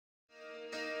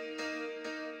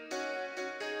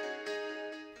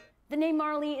name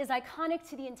Marley is iconic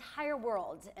to the entire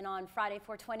world, and on Friday,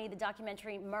 4/20, the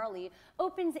documentary Marley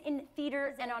opens in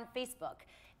theaters and on Facebook.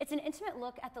 It's an intimate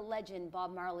look at the legend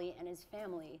Bob Marley and his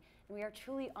family, and we are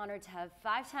truly honored to have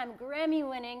five-time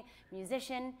Grammy-winning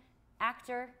musician,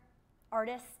 actor,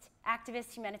 artist,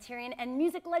 activist, humanitarian, and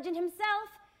music legend himself,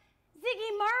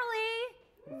 Ziggy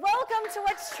Marley. Welcome to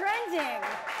What's Trending.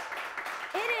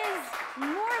 It is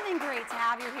more than great to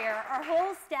have you here. Our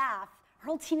whole staff, our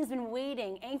whole team has been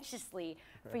waiting anxiously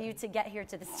for you to get here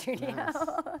to the studio. Nice.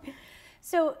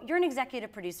 So you're an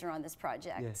executive producer on this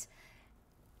project, yes,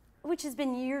 which has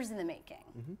been years in the making.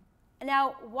 Mm-hmm.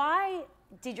 Now, why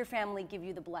did your family give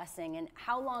you the blessing, and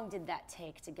how long did that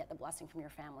take to get the blessing from your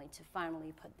family to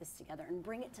finally put this together and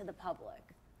bring it to the public?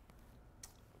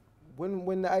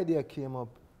 When the idea came up,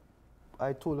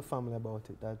 I told the family about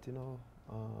it, that, you know,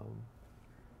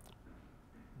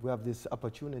 we have this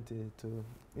opportunity to,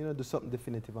 you know, do something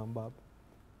definitive on Bob.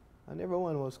 And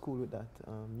everyone was cool with that.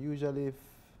 Usually if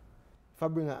I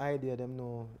bring an idea, them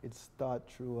know it's thought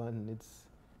through and it's,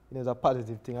 you know, it's a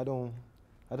positive thing. I don't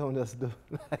just do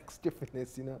like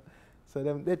stuffiness, you know. So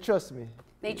they trust me.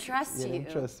 They trust you.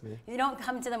 They trust me. You don't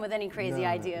come to them with any crazy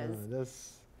ideas. No,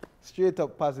 just straight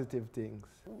up positive things.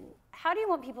 How do you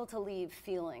want people to leave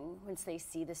feeling once they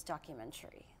see this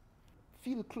documentary?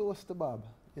 Feel close to Bob,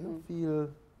 you know, feel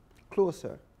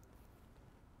closer.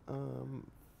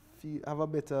 Have a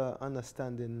better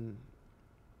understanding,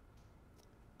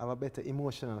 have a better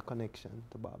emotional connection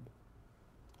to Bob.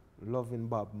 Loving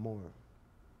Bob more.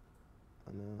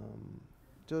 And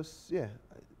just, yeah,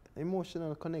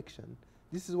 emotional connection.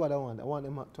 This is what I want. I want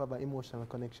them to have an emotional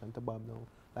connection to Bob now,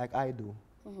 like I do.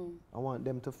 Mm-hmm. I want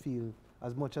them to feel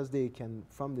as much as they can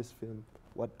from this film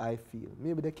what I feel.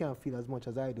 Maybe they can't feel as much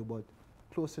as I do, but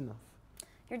close enough.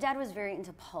 Your dad was very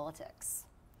into politics.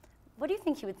 What do you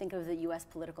think he would think of the U.S.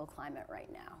 political climate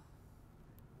right now?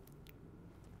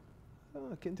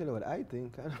 I can't tell you what I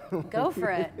think. Go for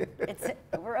it.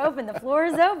 We're open. The floor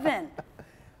is open.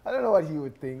 I don't know what he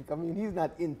would think. I mean, he's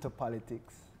not into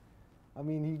politics. I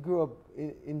mean, he grew up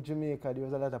in Jamaica. There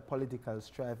was a lot of political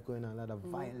strife going on, a lot of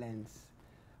violence.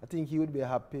 I think he would be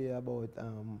happy about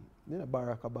you know,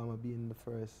 Barack Obama being the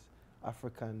first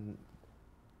African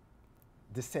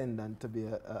descendant to be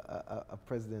a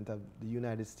president of the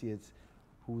United States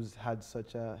who's had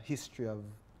such a history of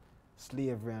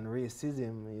slavery and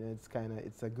racism. You know,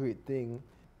 it's a great thing.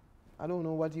 I don't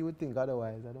know what he would think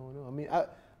otherwise. I don't know. I mean,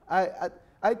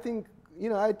 I think, you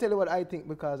know, I tell you what I think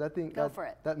because I think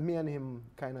that me and him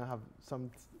kind of have some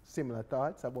similar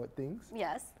thoughts about things.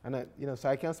 Yes. And you know, so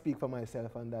I can speak for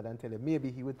myself on that and tell him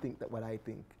maybe he would think that what I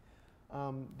think.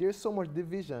 There's so much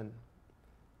division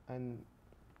and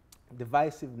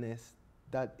divisiveness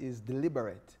that is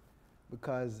deliberate,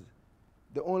 because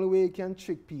the only way you can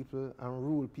trick people and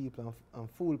rule people and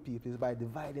fool people is by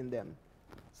dividing them,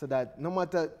 so that no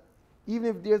matter,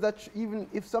 even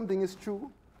if something is true,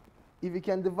 if you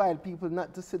can divide people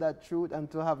not to see that truth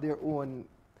and to have their own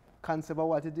concept of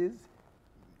what it is,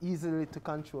 easily to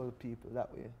control people that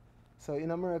way. So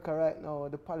in America right now,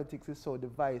 the politics is so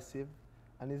divisive,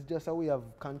 and it's just a way of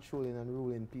controlling and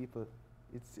ruling people.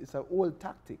 It's an old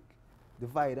tactic,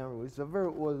 divide and rule. It's a very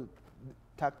old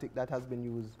tactic that has been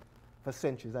used for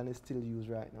centuries and is still used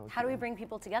right now. How do we bring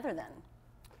people together then?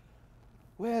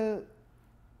 Well,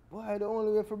 the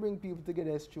only way to bring people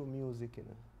together is through music, you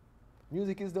know.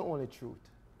 Music is the only truth.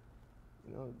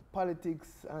 You know, politics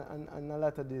and a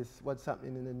lot of this, what's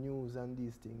happening in the news and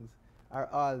these things, are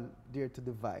all there to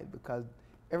divide, because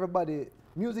everybody,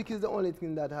 music is the only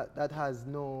thing that has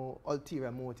no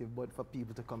ulterior motive but for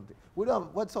people to come to. We don't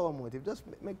have, what's our motive? Just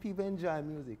make people enjoy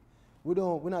music.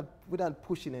 We're not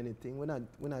pushing anything. We're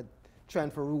not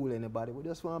trying to rule anybody. We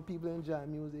just want people to enjoy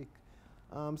music.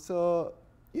 So,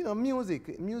 you know, music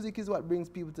is what brings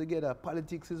people together.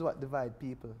 Politics is what divides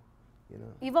people. You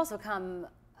know. You've also come,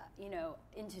 you know,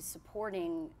 into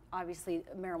supporting, obviously,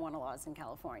 marijuana laws in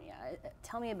California.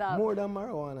 Tell me about... More than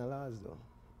marijuana laws, though.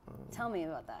 Tell me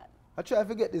about that. I try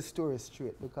to get this story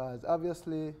straight, because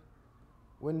obviously,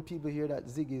 when people hear that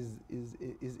Ziggy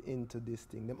is into this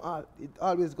thing, it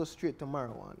always goes straight to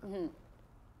marijuana. Mm-hmm.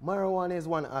 Marijuana is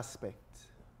one aspect.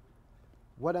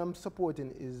 What I'm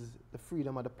supporting is the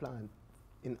freedom of the plant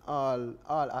in all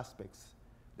aspects.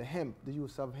 The hemp, the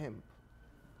use of hemp.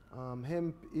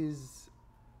 Hemp is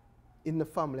in the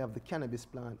family of the cannabis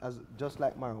plant, just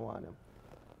like marijuana.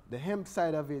 The hemp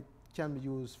side of it can be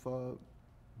used for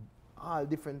all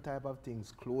different type of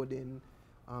things, clothing,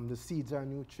 the seeds are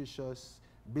nutritious,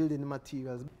 building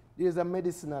materials. There's a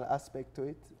medicinal aspect to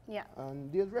it, yeah,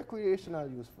 and there's recreational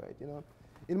use for it, you know.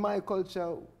 In my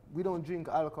culture, we don't drink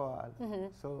alcohol,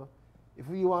 so if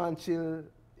we want chill,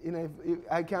 you know, if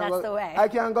I can That's the way. I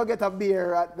can go get a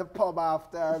beer at the pub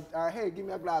after, or hey, give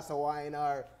me a glass of wine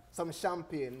or some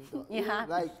champagne. Yeah, you know,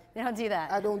 like they don't do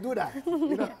that. I don't do that.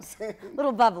 You know what I'm saying?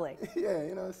 Little bubbly. Yeah,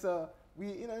 you know, so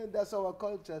you know, that's our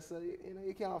culture. So you know,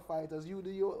 you can't fight us. You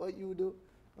do what you do,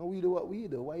 and we do what we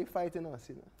do. Why are you fighting us?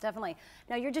 You know? Definitely.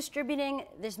 Now you're distributing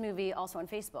this movie also on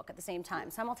Facebook at the same time,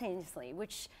 simultaneously,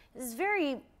 which is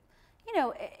very, you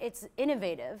know, it's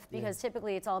innovative because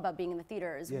typically it's all about being in the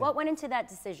theaters. Yeah. What went into that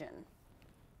decision?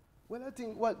 Well, I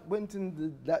think what went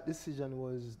into that decision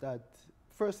was that,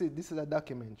 firstly, this is a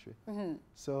documentary.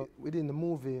 So within the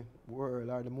movie world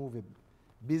or the movie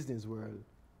business world,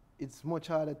 it's much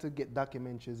harder to get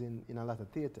documentaries in a lot of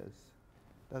theaters.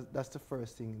 That's the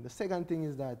first thing. The second thing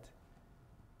is that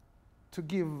to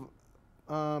give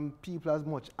people as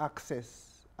much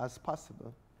access as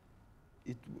possible,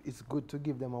 it's good to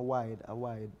give them a wide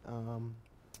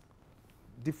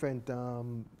different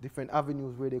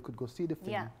avenues where they could go see the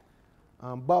film. Yeah.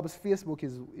 Bob's Facebook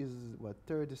is what,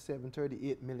 37,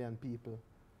 38 million people.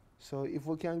 So if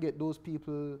we can get those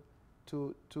people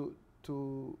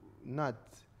to not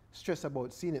stress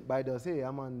about seeing it by just, hey,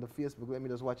 I'm on the Facebook, let me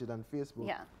just watch it on Facebook.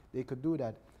 Yeah. They could do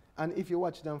that. And if you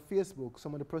watch it on Facebook,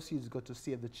 some of the proceeds go to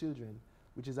save the children,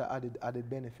 which is an added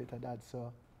benefit of that.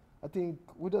 So I think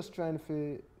we're just trying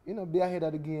to, you know, be ahead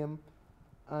of the game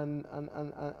and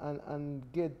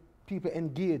get people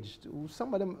engaged.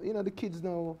 Some of them, you know, the kids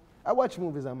now, I watch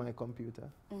movies on my computer.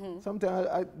 Sometimes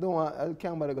I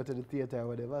can't bother go to the theater or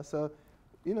whatever. So,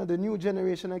 you know, the new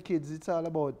generation of kids, it's all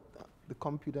about the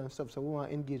computer and stuff, so we want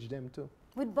to engage them too.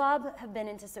 Would Bob have been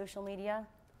into social media?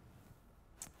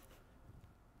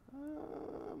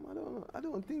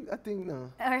 I think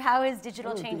no. Or how is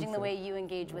digital I don't changing think the so. way you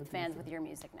engage with fans with your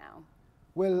music now?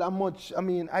 Well,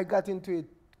 I got into it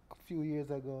a few years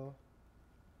ago.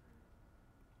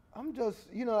 I'm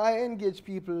just, you know, I engage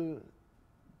people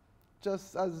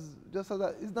just as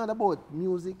it's not about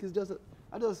music, it's just,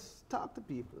 I just talk to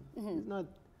people.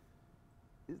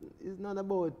 It's not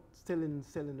about selling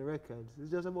the records.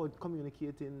 It's just about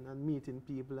communicating and meeting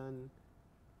people and,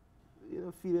 you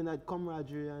know, feeling that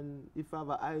camaraderie. And if I have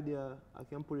an idea, I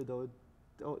can put it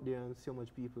out there and see how much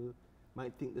people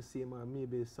might think the same, or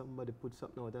maybe somebody put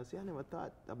something out and say, I never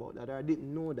thought about that, or I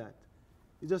didn't know that.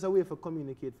 It's just a way for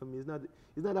communicate for me. It's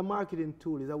not a marketing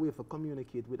tool. It's a way for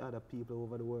communicate with other people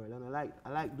over the world, and I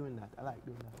like doing that.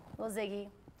 Well, Ziggy,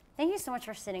 thank you so much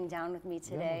for sitting down with me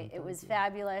today. Yeah, it was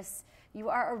fabulous. You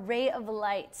are a ray of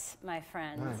light, my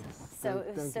friend. Nice. So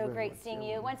it was so great seeing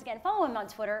you. Once again, follow him on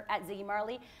Twitter at Ziggy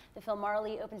Marley. The film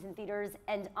Marley opens in theaters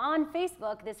and on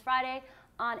Facebook this Friday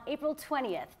on April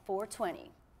 20th, 4/20.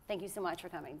 Thank you so much for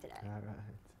coming today. All right.